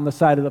down the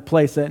side of the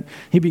place. And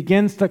he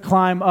begins to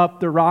climb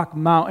up the rock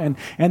mountain,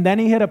 and then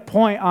he hit a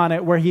point on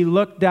it where he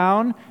looked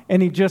down,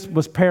 and he just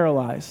was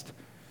paralyzed.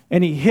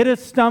 And he hit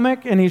his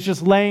stomach, and he's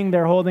just laying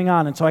there holding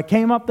on. And so I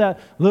came up that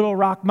little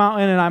rock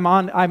mountain, and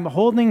I'm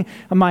holding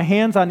my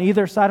hands on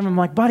either side of him. I'm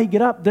like, buddy,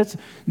 get up.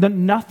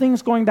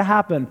 Nothing's going to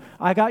happen.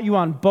 I got you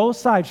on both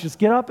sides. Just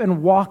get up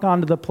and walk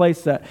onto the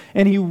playset.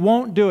 And he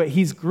won't do it.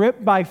 He's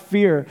gripped by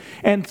fear.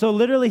 And so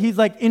literally he's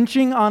like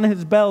inching on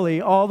his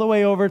belly all the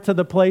way over to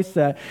the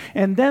playset.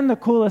 And then the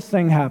coolest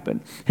thing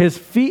happened. His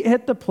feet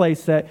hit the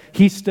playset.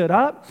 He stood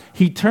up,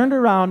 he turned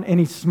around, and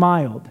he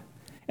smiled.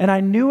 And I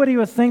knew what he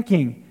was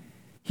thinking.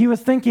 He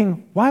was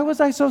thinking, why was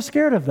I so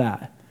scared of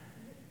that?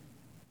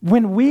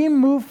 When we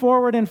move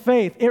forward in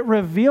faith, it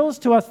reveals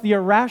to us the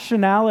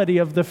irrationality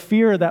of the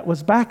fear that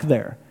was back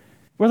there.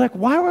 We're like,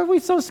 why were we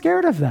so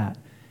scared of that?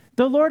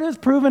 The Lord has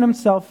proven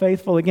himself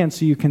faithful again,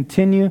 so you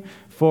continue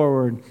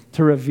forward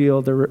to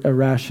reveal the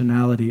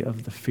irrationality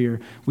of the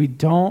fear. We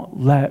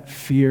don't let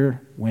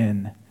fear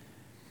win.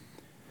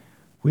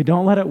 We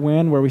don't let it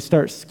win where we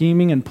start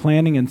scheming and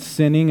planning and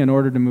sinning in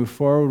order to move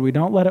forward. We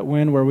don't let it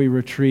win where we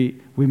retreat.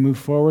 We move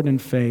forward in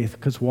faith,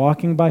 because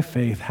walking by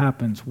faith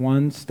happens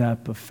one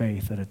step of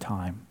faith at a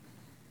time.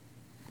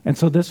 And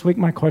so this week,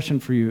 my question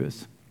for you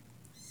is,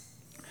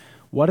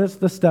 what is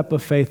the step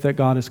of faith that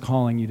God is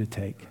calling you to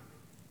take?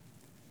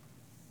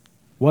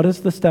 What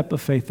is the step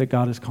of faith that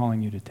God is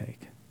calling you to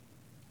take?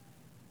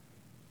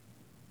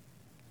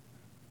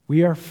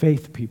 We are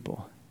faith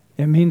people.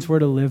 It means we're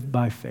to live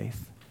by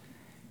faith.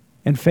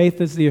 And faith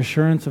is the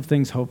assurance of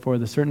things hoped for,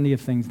 the certainty of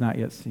things not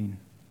yet seen.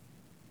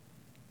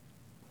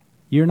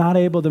 You're not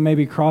able to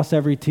maybe cross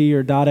every T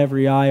or dot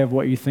every I of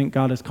what you think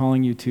God is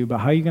calling you to, but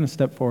how are you going to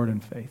step forward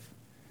in faith?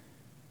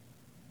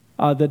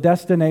 The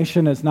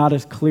destination is not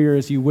as clear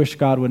as you wish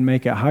God would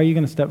make it. How are you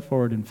going to step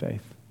forward in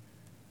faith?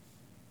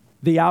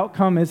 The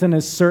outcome isn't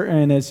as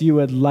certain as you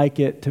would like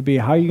it to be.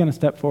 How are you going to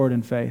step forward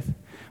in faith?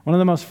 One of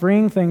the most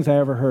freeing things I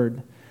ever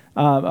heard,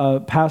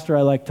 a pastor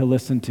I like to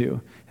listen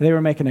to, they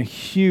were making a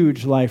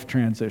huge life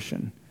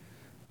transition,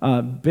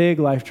 big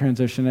life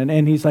transition.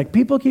 And he's like,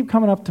 people keep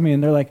coming up to me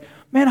and they're like,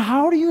 man,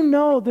 how do you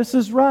know this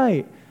is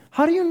right?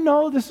 How do you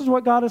know this is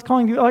what God is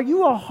calling you? Are you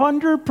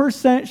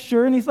 100%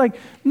 sure? And he's like,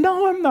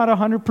 no, I'm not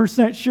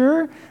 100%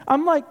 sure.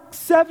 I'm like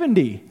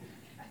 70.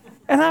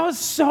 And that was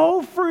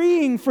so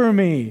freeing for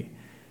me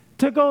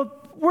to go,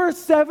 we're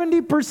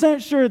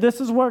 70% sure this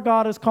is where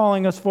God is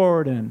calling us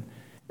forward in.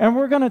 And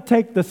we're going to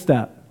take the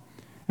step.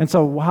 And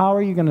so how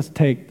are you going to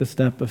take the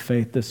step of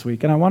faith this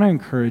week? And I want to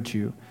encourage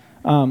you.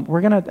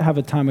 We're going to have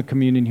a time of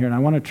communion here, and I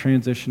want to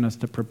transition us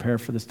to prepare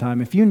for this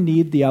time. If you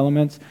need the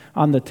elements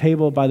on the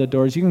table by the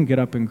doors, you can get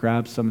up and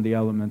grab some of the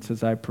elements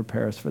as I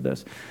prepare us for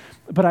this.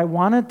 But I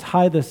want to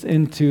tie this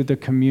into the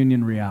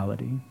communion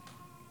reality.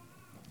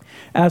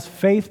 As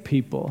faith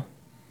people,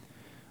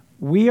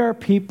 we are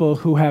people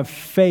who have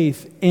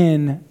faith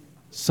in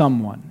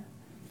someone,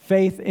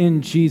 faith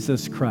in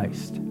Jesus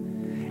Christ.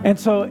 And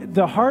so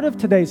the heart of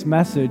today's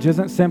message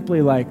isn't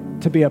simply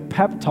like to be a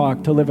pep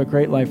talk to live a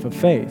great life of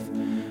faith.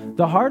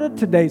 The heart of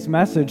today's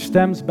message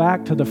stems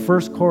back to the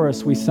first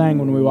chorus we sang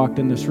when we walked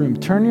in this room.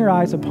 Turn your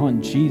eyes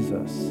upon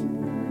Jesus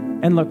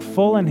and look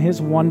full in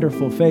his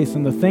wonderful face,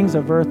 and the things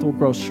of earth will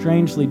grow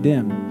strangely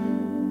dim.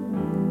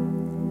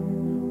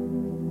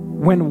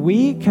 When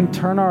we can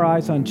turn our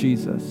eyes on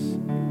Jesus,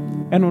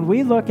 and when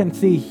we look and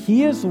see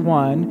he is the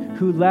one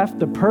who left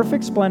the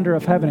perfect splendor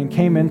of heaven and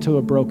came into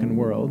a broken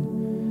world,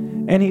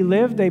 and he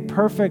lived a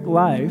perfect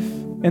life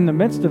in the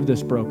midst of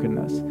this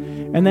brokenness.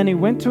 And then he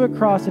went to a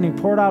cross and he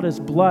poured out his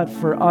blood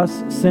for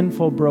us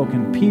sinful,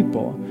 broken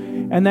people.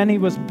 And then he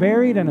was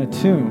buried in a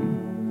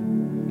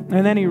tomb.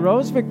 And then he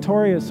rose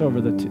victorious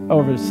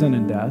over sin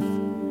and death.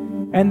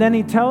 And then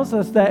he tells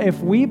us that if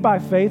we by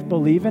faith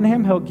believe in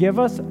him, he'll give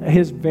us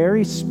his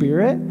very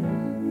spirit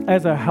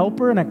as a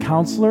helper and a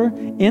counselor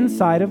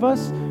inside of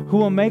us who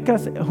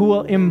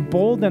will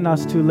embolden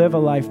us to live a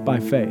life by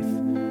faith.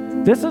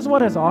 This is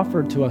what is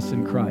offered to us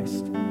in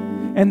Christ.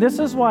 And this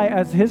is why,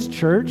 as his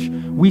church,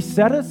 we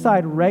set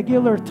aside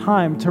regular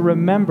time to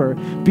remember,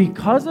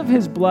 because of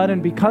his blood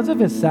and because of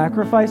his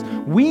sacrifice,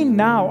 we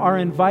now are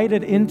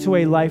invited into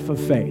a life of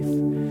faith.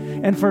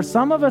 And for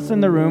some of us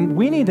in the room,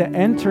 we need to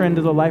enter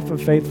into the life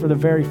of faith for the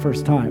very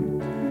first time.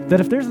 That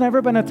if there's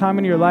never been a time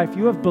in your life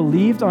you have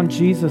believed on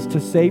Jesus to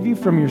save you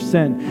from your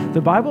sin,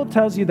 the Bible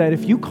tells you that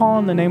if you call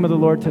on the name of the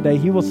Lord today,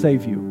 he will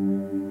save you.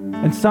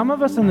 And some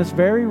of us in this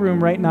very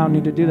room right now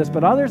need to do this,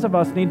 but others of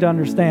us need to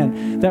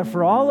understand that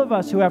for all of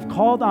us who have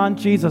called on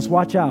Jesus,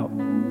 watch out,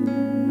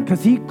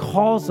 because he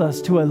calls us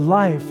to a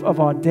life of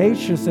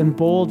audacious and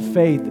bold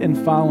faith in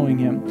following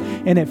him.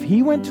 And if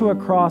he went to a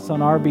cross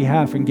on our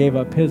behalf and gave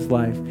up his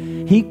life,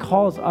 he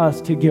calls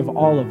us to give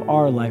all of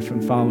our life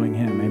in following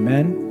him.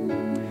 Amen?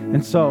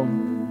 And so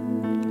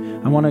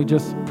I want to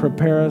just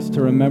prepare us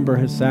to remember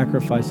his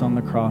sacrifice on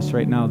the cross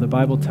right now. The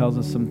Bible tells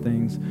us some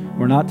things.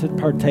 We're not to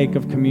partake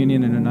of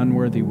communion in an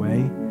unworthy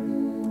way,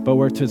 but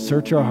we're to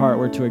search our heart.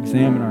 We're to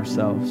examine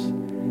ourselves.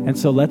 And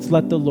so let's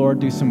let the Lord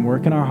do some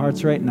work in our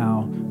hearts right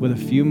now with a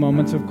few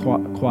moments of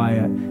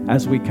quiet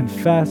as we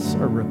confess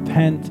or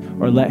repent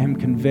or let him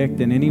convict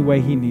in any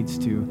way he needs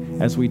to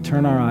as we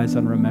turn our eyes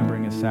on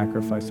remembering his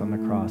sacrifice on the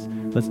cross.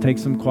 Let's take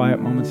some quiet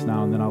moments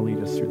now, and then I'll lead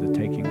us through the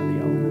taking.